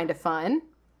 Kind of fun.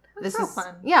 That's real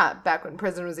fun. Yeah, back when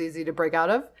prison was easy to break out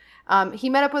of.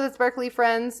 He met up with his Berkeley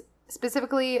friends,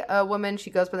 specifically a woman, she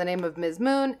goes by the name of Ms.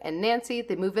 Moon, and Nancy.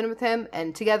 They move in with him,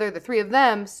 and together the 3 of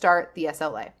them start the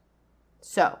SLA.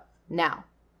 So, now,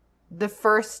 the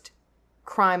first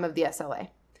crime of the SLA.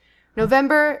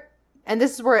 November, and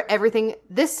this is where everything,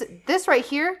 this right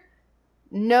here,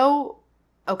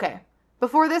 okay.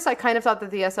 Before this, I kind of thought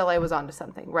that the SLA was onto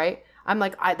something, right? I'm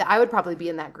like, I would probably be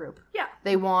in that group. Yeah.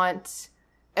 They want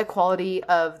equality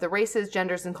of the races,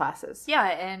 genders, and classes. Yeah,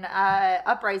 and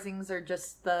uprisings are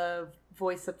just the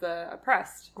voice of the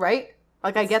oppressed. Right?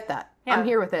 Like, I get that. Yeah. I'm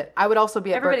here with it. I would also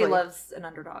be at Everybody Berkeley. loves an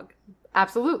underdog.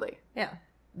 Absolutely. Yeah.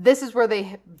 This is where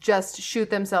they just shoot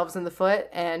themselves in the foot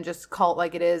and just call it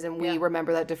like it is, and we Yeah.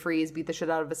 remember that DeFreeze beat the shit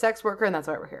out of a sex worker, and that's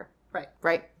why we're here. Right.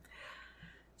 Right?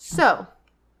 So,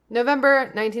 November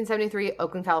 1973,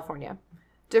 Oakland, California.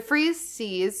 DeFreeze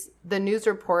sees the news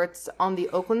reports on the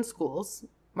Oakland schools.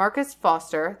 Marcus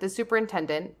Foster, the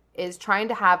superintendent, is trying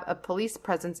to have a police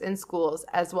presence in schools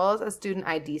as well as a student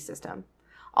ID system.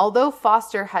 Although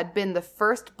Foster had been the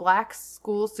first black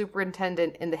school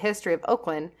superintendent in the history of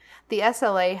Oakland, the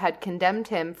SLA had condemned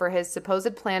him for his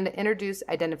supposed plan to introduce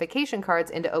identification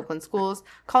cards into Oakland schools,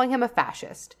 calling him a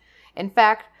fascist. In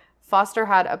fact, Foster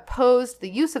had opposed the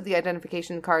use of the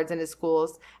identification cards in his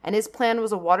schools, and his plan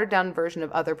was a watered-down version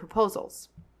of other proposals.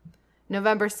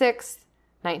 November 6th,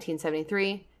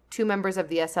 1973, 2 members of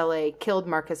the SLA killed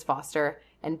Marcus Foster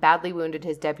and badly wounded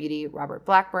his deputy, Robert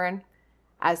Blackburn.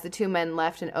 As the 2 men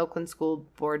left an Oakland school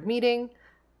board meeting,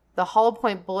 the hollow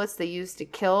point bullets they used to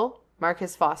kill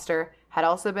Marcus Foster had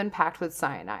also been packed with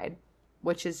cyanide,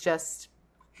 which is just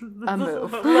a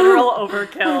move. Literal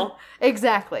overkill.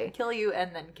 Exactly. Kill you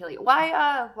and then kill you. Why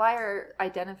are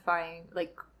identifying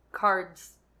like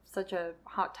cards such a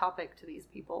hot topic to these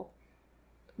people?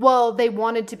 Well, they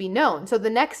wanted to be known. So the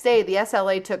next day, the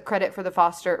SLA took credit for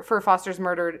Foster's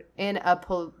murder in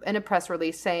a press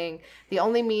release, saying the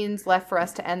only means left for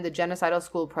us to end the genocidal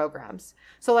school programs.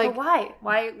 So, like, But why?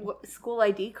 Why school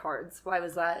ID cards? Why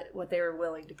was that what they were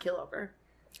willing to kill over?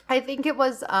 I think it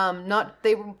was not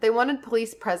they wanted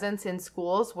police presence in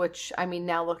schools, which I mean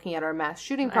now looking at our mass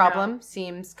shooting problem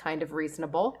seems kind of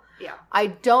reasonable. Yeah. I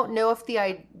don't know if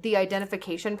the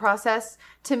identification process,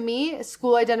 to me,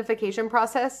 school identification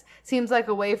process seems like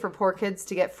a way for poor kids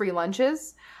to get free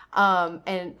lunches,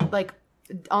 and like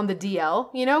on the DL,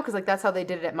 you know, because like that's how they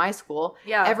did it at my school.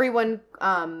 Yeah. Everyone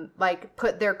like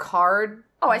put their card.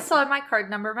 Oh, I still have my card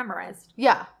number memorized.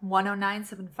 Yeah.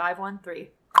 1097513.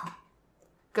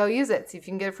 Go use it. See if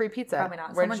you can get a free pizza. Probably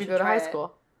not. Where Someone did you should go to try high it.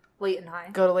 school? Leighton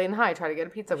High. Go to Leighton High. Try to get a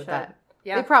pizza with that.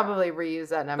 Yeah. They probably reuse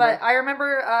that number. But I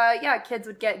remember, kids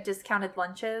would get discounted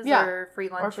lunches or free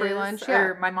lunches. Or free lunch,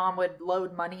 Or my mom would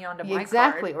load money onto my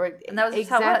exactly. card. Or and that was just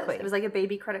how it was. It was like a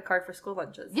baby credit card for school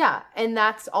lunches. Yeah, and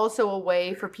that's also a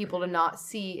way for people to not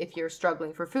see if you're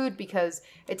struggling for food, because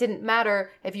it didn't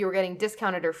matter if you were getting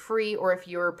discounted or free, or if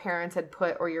your parents had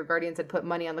put or your guardians had put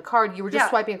money on the card. You were just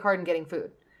swiping a card and getting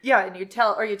food. Yeah, and you'd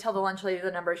tell the lunch lady the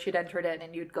number she'd entered in,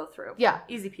 and you'd go through. Yeah.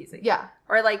 Easy peasy. Yeah.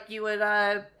 Or like you would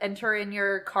enter in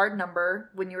your card number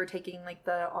when you were taking like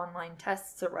the online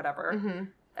tests or whatever.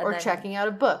 Mm-hmm. Or checking out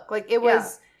a book. Like it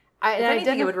was... If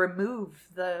anything, it would remove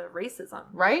the racism.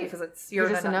 Right? Because it's you're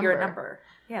just a number. You're a number.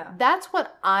 Yeah. That's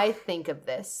what I think of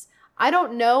this. I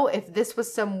don't know if this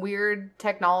was some weird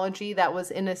technology that was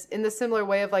in the similar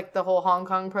way of like the whole Hong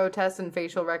Kong protests and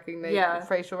facial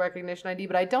recognition ID,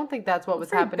 but I don't think that's what was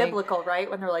happening. Biblical, right?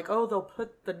 When they're like, "Oh, they'll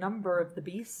put the number of the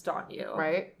beast on you."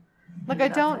 Right? Like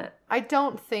I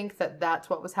don't think that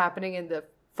that's what was happening in the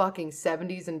fucking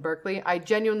 70s in Berkeley. I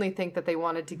genuinely think that they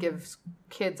wanted to give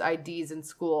kids IDs in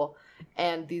school,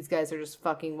 and these guys are just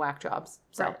fucking whack jobs.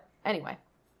 So, anyway,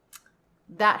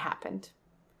 that happened.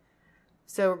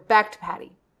 So back to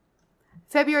Patty.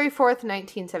 February 4th,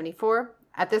 1974.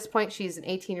 At this point, she's an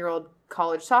 18-year-old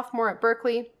college sophomore at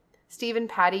Berkeley. Steve and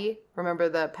Patty, remember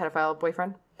the pedophile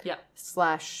boyfriend? Yeah.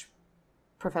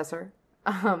 / professor.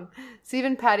 Steve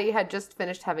and Patty had just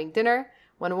finished having dinner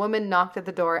when a woman knocked at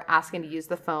the door asking to use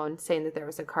the phone, saying that there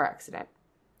was a car accident.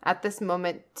 At this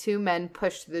moment, 2 men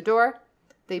pushed through the door.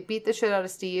 They beat the shit out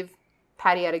of Steve.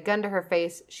 Patty had a gun to her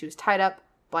face. She was tied up,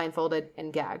 blindfolded,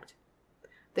 and gagged.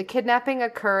 The kidnapping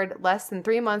occurred less than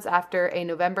 3 months after a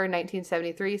November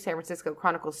 1973 San Francisco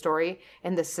Chronicle story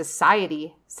in the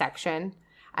Society section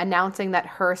announcing that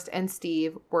Hearst and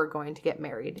Steve were going to get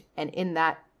married. And in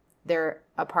that, their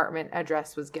apartment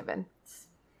address was given.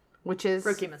 Which is...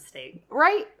 Rookie mistake.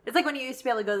 Right? It's like when you used to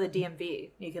be able to go to the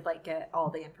DMV. You could like get all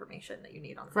the information that you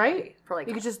need on somebody. Right? For like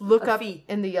you could just look up fee.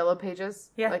 in the yellow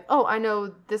pages. Yeah. Like, oh, I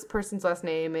know this person's last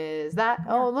name is that.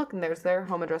 Yeah. Oh, look, and there's their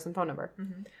home address and phone number.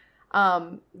 Mm-hmm.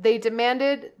 They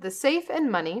demanded the safe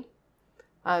and money.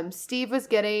 Steve was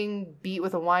getting beat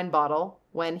with a wine bottle.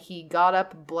 When he got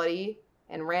up bloody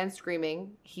and ran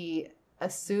screaming, he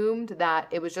assumed that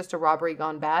it was just a robbery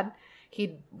gone bad.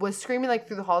 He was screaming like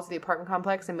through the halls of the apartment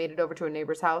complex and made it over to a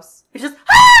neighbor's house. He's just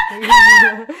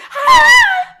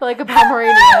like a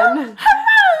Pomeranian.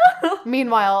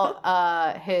 Meanwhile,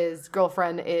 his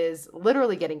girlfriend is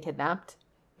literally getting kidnapped.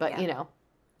 But, you know.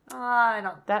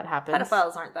 That happens.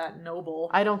 Pedophiles aren't that noble.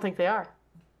 I don't think they are.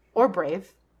 Or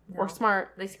brave. No. Or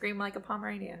smart. They scream like a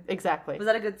Pomeranian. Exactly. Was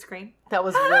that a good scream? That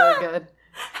was really good.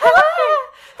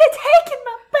 They're taking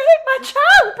my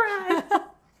child bride.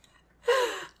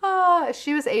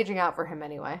 She was aging out for him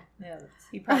anyway. Yeah,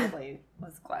 he probably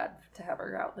was glad to have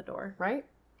her out the door. Right?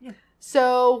 Yeah.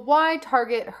 So why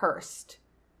target Hearst?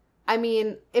 I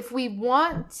mean, if we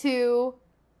want to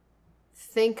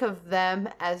think of them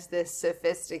as this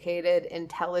sophisticated,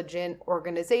 intelligent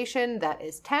organization that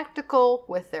is tactical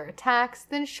with their attacks,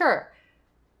 then sure.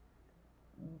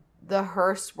 The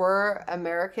Hearsts were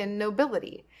American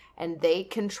nobility, and they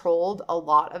controlled a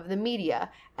lot of the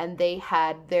media, and they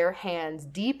had their hands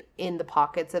deep in the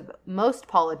pockets of most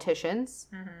politicians.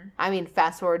 Mm-hmm. I mean,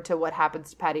 fast forward to what happens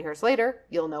to Patty Hearst later,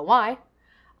 you'll know why.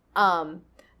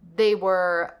 They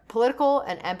were political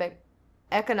and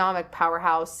economic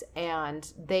powerhouse,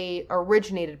 and they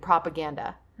originated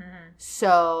propaganda. Mm-hmm.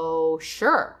 So,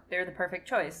 sure. They're the perfect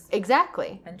choice.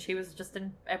 Exactly. And she was just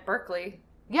at Berkeley.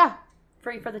 Yeah.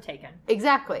 Free for the taking.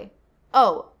 Exactly.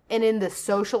 Oh, and in the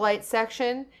socialite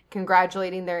section,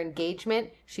 congratulating their engagement,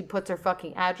 she puts her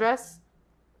fucking address.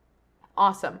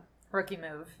 Awesome. Rookie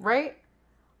move. Right?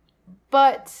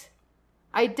 But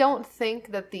I don't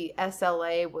think that the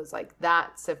SLA was like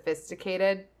that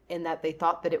sophisticated in that they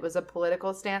thought that it was a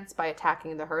political stance by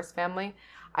attacking the Hearst family.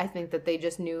 I think that they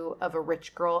just knew of a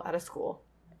rich girl at a school.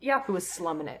 Yeah. Who was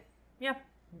slumming it. Yeah.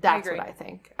 That's what I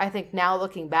think. I think now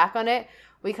looking back on it,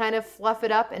 we kind of fluff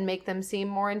it up and make them seem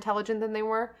more intelligent than they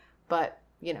were. But,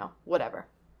 you know, whatever.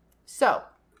 So,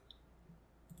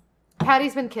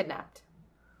 Patty's been kidnapped.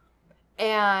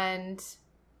 And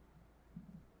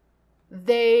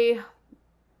they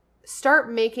start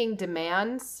making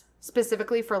demands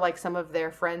specifically for like some of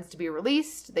their friends to be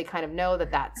released. They kind of know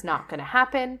that that's not going to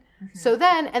happen. Mm-hmm. So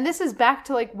then, and this is back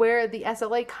to like where the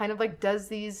SLA kind of like does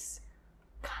these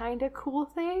kind of cool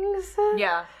things.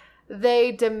 Yeah.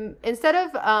 They, instead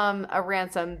of a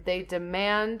ransom, they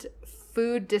demand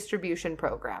food distribution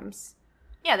programs.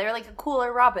 Yeah, they were like a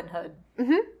cooler Robin Hood.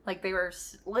 Mm-hmm. Like they were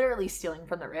literally stealing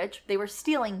from the rich. They were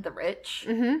stealing the rich.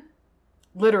 Mm-hmm.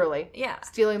 Literally. Yeah.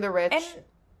 Stealing the rich. And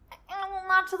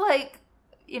not to like,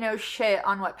 you know, shit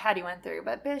on what Patty went through,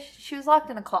 but bitch, she was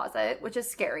locked in a closet, which is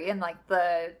scary, and like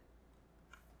the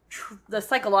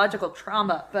psychological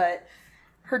trauma, but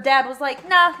her dad was like,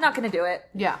 nah, not gonna do it.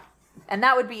 Yeah. And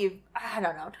that would be, I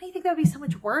don't know, don't you think that would be so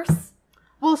much worse?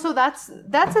 Well, so that's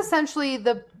essentially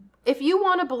if you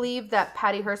want to believe that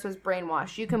Patty Hearst was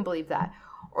brainwashed, you can believe that.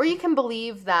 Or you can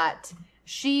believe that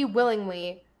she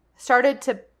willingly started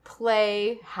to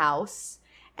play house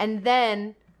and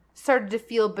then started to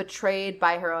feel betrayed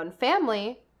by her own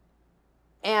family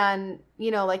and, you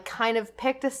know, like kind of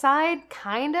picked a side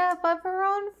kind of her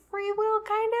own free will,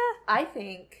 kind of. I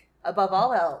think, above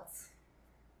all else,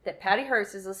 that Patty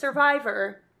Hearst is a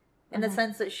survivor in the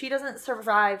sense that she doesn't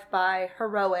survive by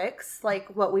heroics like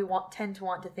what we tend to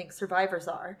want to think survivors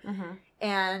are. Mm-hmm.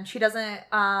 And she doesn't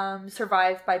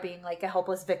survive by being like a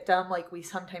helpless victim like we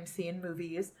sometimes see in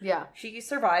movies. Yeah. She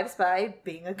survives by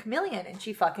being a chameleon, and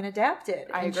she fucking adapted.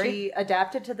 I agree. She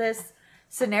adapted to this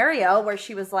scenario where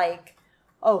she was like,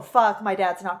 oh, fuck, my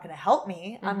dad's not going to help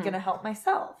me. Mm-hmm. I'm going to help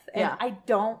myself. And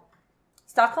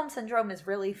Stockholm Syndrome is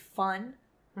really fun.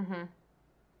 Mm-hmm.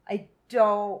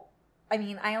 I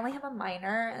mean, I only have a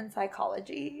minor in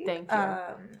psychology. Thank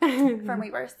you. From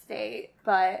Weber State.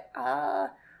 But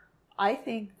I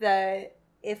think that,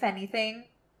 if anything,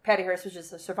 Patty Hearst was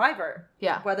just a survivor.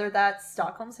 Yeah. Whether that's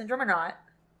Stockholm Syndrome or not,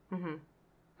 mm-hmm.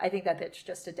 I think that bitch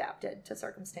just adapted to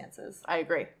circumstances. I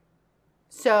agree.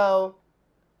 So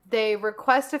they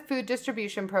request a food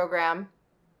distribution program.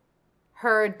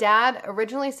 Her dad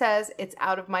originally says, it's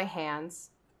out of my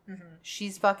hands. Mm-hmm.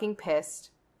 She's fucking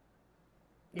pissed.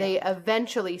 Yeah. They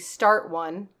eventually start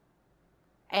one,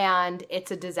 and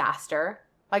it's a disaster.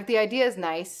 Like, the idea is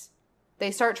nice.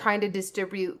 They start trying to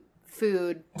distribute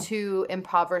food to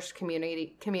impoverished communities,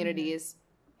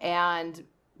 mm-hmm. and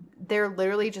they're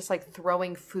literally just, like,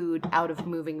 throwing food out of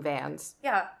moving vans.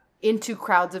 Yeah. Into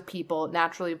crowds of people.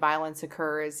 Naturally, violence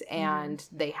occurs, and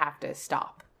they have to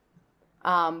stop.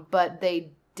 But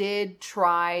they did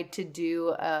try to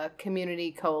do a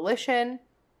community coalition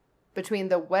between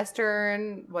the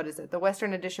Western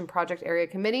Addition Project Area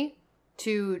Committee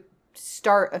to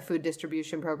start a food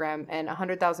distribution program, and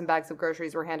 100,000 bags of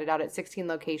groceries were handed out at 16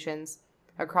 locations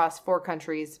across 4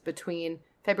 countries between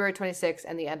February 26th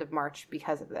and the end of March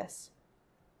because of this.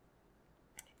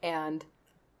 And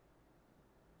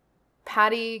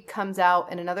Patty comes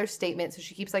out in another statement, so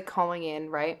she keeps, like, calling in,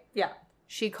 right? Yeah.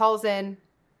 She calls in,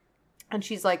 and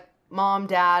she's like, Mom,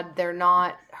 Dad, they're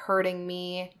not hurting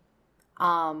me,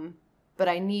 but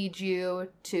I need you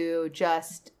to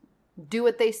just do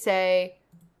what they say,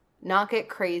 not get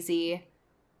crazy.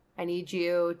 I need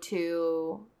you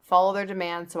to follow their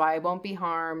demands so I won't be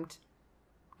harmed.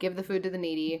 Give the food to the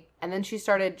needy. And then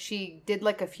she did,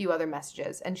 like, a few other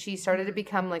messages, and she started to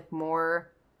become, like,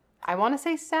 more, I want to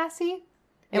say, sassy.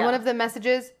 In one of the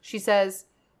messages, she says,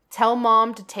 tell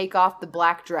Mom to take off the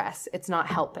black dress. It's not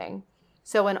helping.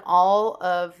 So in all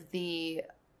of the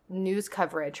news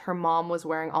coverage, her mom was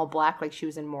wearing all black like she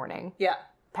was in mourning. Yeah.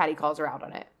 Patty calls her out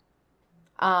on it.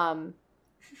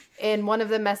 In one of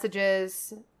the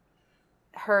messages,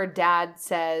 her dad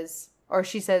says, or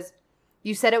she says,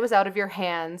 you said it was out of your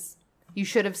hands. You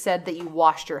should have said that you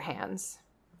washed your hands.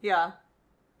 Yeah.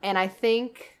 And I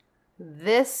think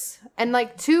this, and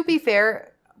like, to be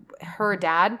fair, her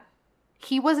dad,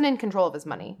 he wasn't in control of his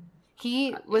money.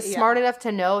 He was smart enough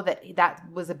to know that that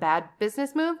was a bad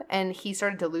business move, and he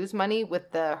started to lose money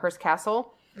with the Hearst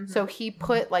Castle. Mm-hmm. So he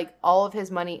put, like, all of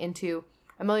his money into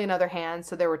a million other hands.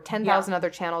 So there were 10,000 other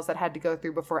channels that had to go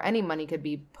through before any money could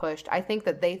be pushed. I think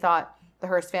that they thought the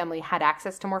Hearst family had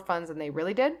access to more funds than they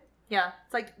really did. Yeah.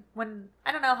 It's like when,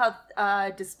 I don't know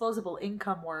how disposable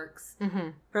income works, mm-hmm.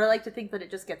 but I like to think that it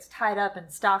just gets tied up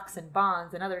in stocks and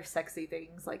bonds and other sexy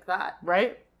things like that.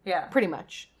 Right? Yeah. Pretty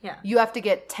much. Yeah. You have to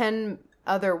get 10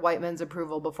 other white men's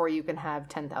approval before you can have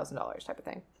 $10,000 type of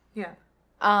thing. Yeah.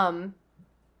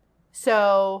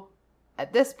 So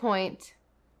at this point,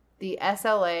 the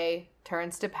SLA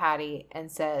turns to Patty and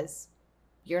says,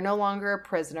 you're no longer a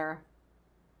prisoner.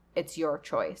 It's your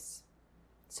choice.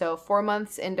 So 4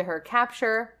 months into her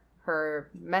capture, her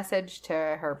message to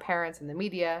her parents and the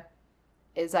media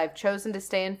is, I've chosen to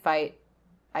stay and fight.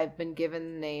 I've been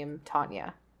given the name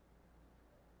Tanya.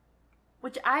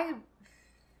 Which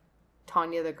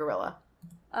Tanya the gorilla.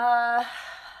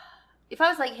 if I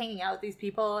was like hanging out with these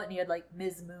people and you had like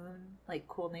Ms. Moon, like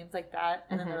cool names like that,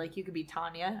 and then they're like, you could be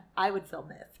Tanya, I would feel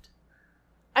miffed.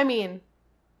 I mean,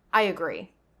 I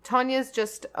agree. Tanya's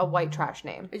just a white trash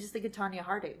name. I just think of Tanya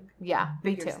Harding. Yeah,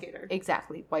 me Figure too. skater.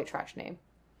 Exactly, white trash name.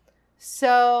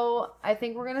 So I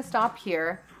think we're going to stop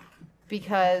here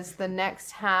because the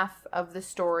next half of the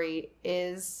story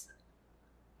is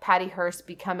Patty Hearst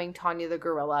becoming Tanya the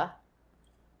gorilla,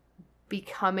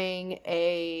 becoming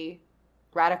a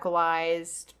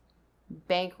radicalized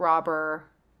bank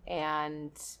robber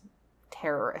and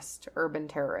terrorist, urban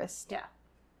terrorist.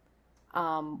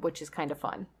 Yeah. Which is kind of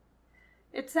fun.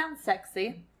 It sounds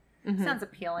sexy. Sounds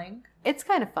appealing. It's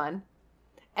kind of fun.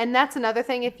 And that's another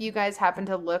thing, if you guys happen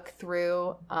to look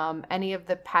through any of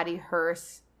the Patty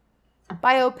Hearst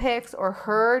biopics or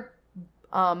her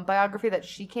biography that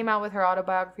she came out with, her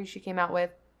autobiography she came out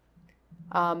with,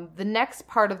 the next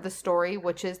part of the story,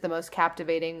 which is the most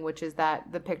captivating, which is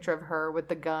that the picture of her with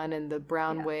the gun and the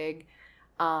brown wig,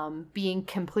 being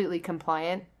completely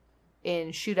compliant in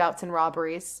shootouts and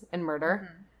robberies and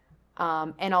murder.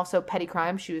 And also petty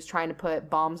crime. She was trying to put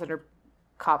bombs under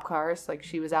cop cars. Like,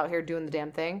 she was out here doing the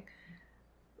damn thing.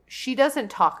 She doesn't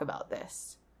talk about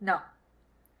this. No.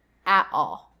 At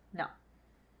all. No.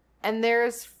 And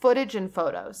there's footage and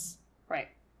photos. Right.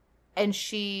 And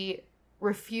she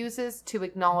refuses to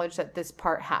acknowledge that this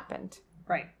part happened.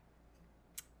 Right.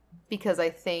 Because I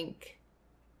think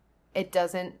it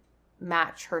doesn't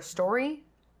match her story.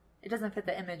 It doesn't fit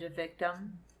the image of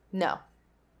victim. No.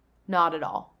 Not at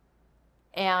all.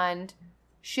 And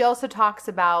she also talks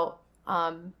about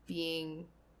being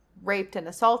raped and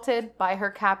assaulted by her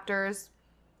captors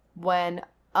when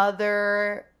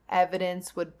other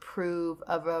evidence would prove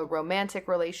of a romantic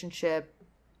relationship,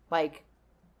 like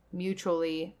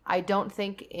mutually. I don't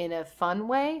think in a fun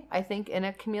way. I think in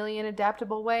a chameleon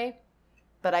adaptable way.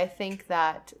 But I think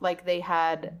that like they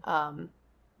had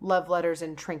love letters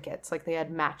and trinkets. Like they had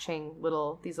matching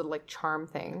these little like charm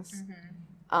things.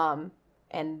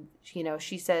 And, you know,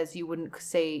 she says you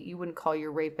wouldn't call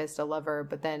your rapist a lover,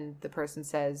 but then the person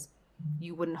says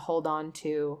you wouldn't hold on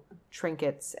to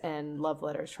trinkets and love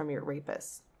letters from your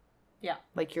rapist. Yeah.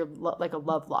 Like like a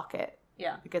love locket.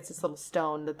 Yeah. Like it's this little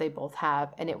stone that they both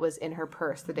have, and it was in her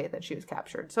purse the day that she was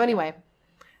captured. So anyway,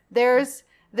 this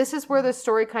is where the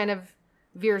story kind of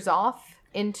veers off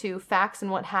into facts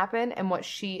and what happened and what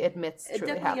she admits truly happened.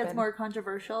 It definitely gets more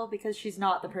controversial because she's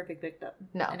not the perfect victim.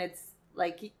 No. And it's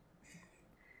like...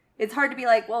 It's hard to be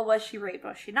like, well, was she raped?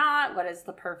 Was she not? What is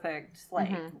the perfect,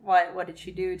 like, what did she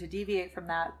do to deviate from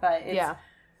that? But it's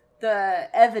the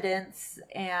evidence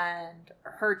and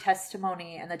her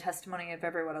testimony and the testimony of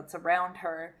everyone else around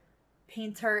her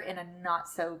paints her in a not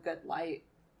so good light.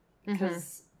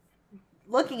 Because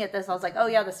looking at this, I was like, oh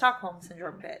yeah, the Stockholm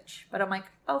Syndrome bitch. But I'm like,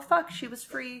 oh fuck, she was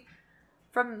free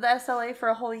from the SLA for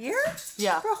a whole year?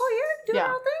 Yeah. For a whole year? Doing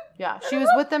her own thing? Yeah. She was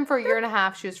with them for a year and a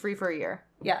half. She was free for a year.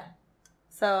 Yeah.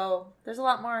 So there's a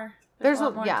lot more. There's a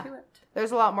lot more to it.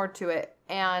 There's a lot more to it,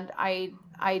 and I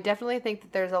definitely think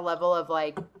that there's a level of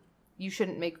like you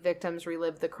shouldn't make victims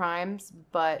relive the crimes,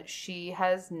 but she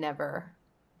has never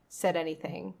said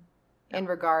anything in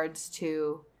regards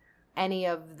to any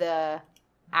of the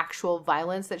actual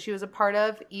violence that she was a part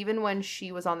of. Even when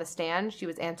she was on the stand, she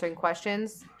was answering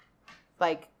questions,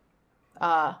 like,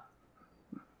 and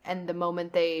the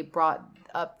moment they brought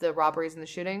up the robberies and the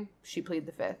shooting, she pleaded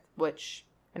the fifth, which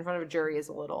in front of a jury is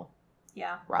a little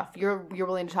rough. You're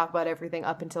willing to talk about everything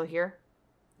up until here,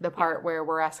 the part where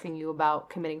we're asking you about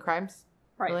committing crimes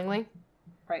willingly,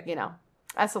 right? You know,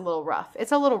 that's a little rough.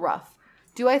 It's a little rough.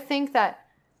 Do I think that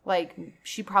like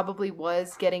she probably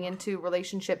was getting into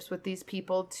relationships with these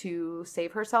people to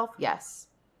save herself? Yes.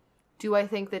 Do I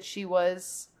think that she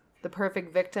was the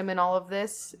perfect victim in all of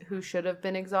this who should have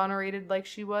been exonerated like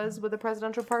she was with a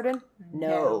presidential pardon?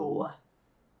 No.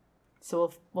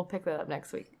 So we'll pick that up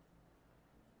next week.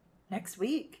 Next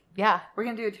week? Yeah. We're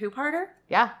going to do a two-parter?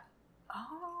 Yeah.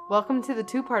 Oh. Welcome to the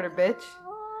two-parter, bitch.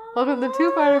 Welcome to the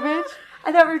two-parter, bitch.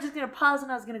 I thought we were just going to pause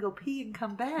and I was going to go pee and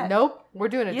come back. Nope. We're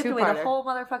doing a two-parter. You have to wait a whole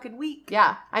motherfucking week.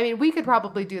 Yeah. I mean, we could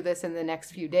probably do this in the next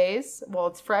few days while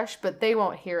it's fresh, but they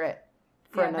won't hear it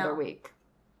for another week.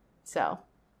 So...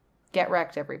 Get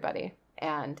wrecked, everybody.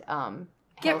 And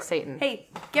hail Satan. Hey,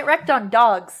 get wrecked on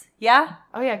dogs. Yeah?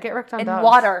 Oh, yeah. Get wrecked on dogs. And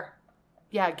water.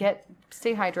 Yeah,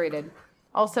 stay hydrated.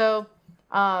 Also,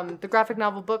 the graphic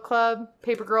novel book club,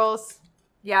 Paper Girls.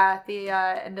 Yeah, the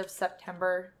end of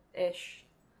September-ish.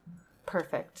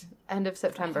 Perfect. End of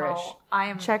September-ish. Oh, I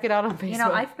am. Check it out on Facebook. You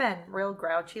know, I've been real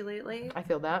grouchy lately, I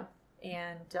feel that.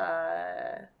 and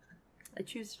I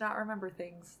choose to not remember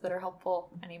things that are helpful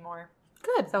anymore.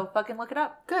 Good. So fucking look it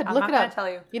up. Good. I'm Look not it gonna up. tell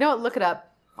you. You know what? Look it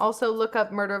up. Also, look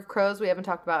up Murder of Crows. We haven't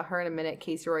talked about her in a minute.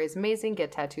 Casey Roy is amazing.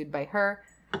 Get tattooed by her.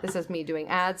 This is me doing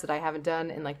ads that I haven't done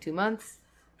in like 2 months.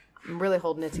 I'm really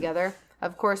holding it together.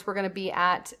 Of course, we're going to be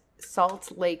at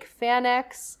Salt Lake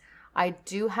FanX. I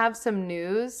do have some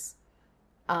news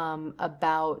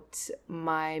about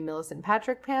my Millicent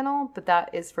Patrick panel, but that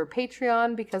is for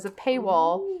Patreon because a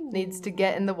paywall needs to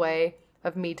get in the way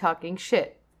of me talking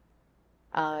shit.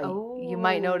 You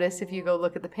might notice if you go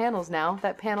look at the panels now,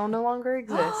 that panel no longer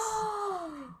exists.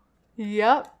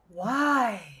 Yep.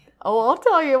 Why? Oh, I'll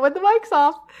tell you when the mic's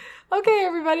off. Okay,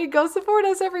 everybody, go support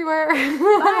us everywhere.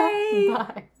 Bye.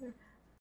 Bye.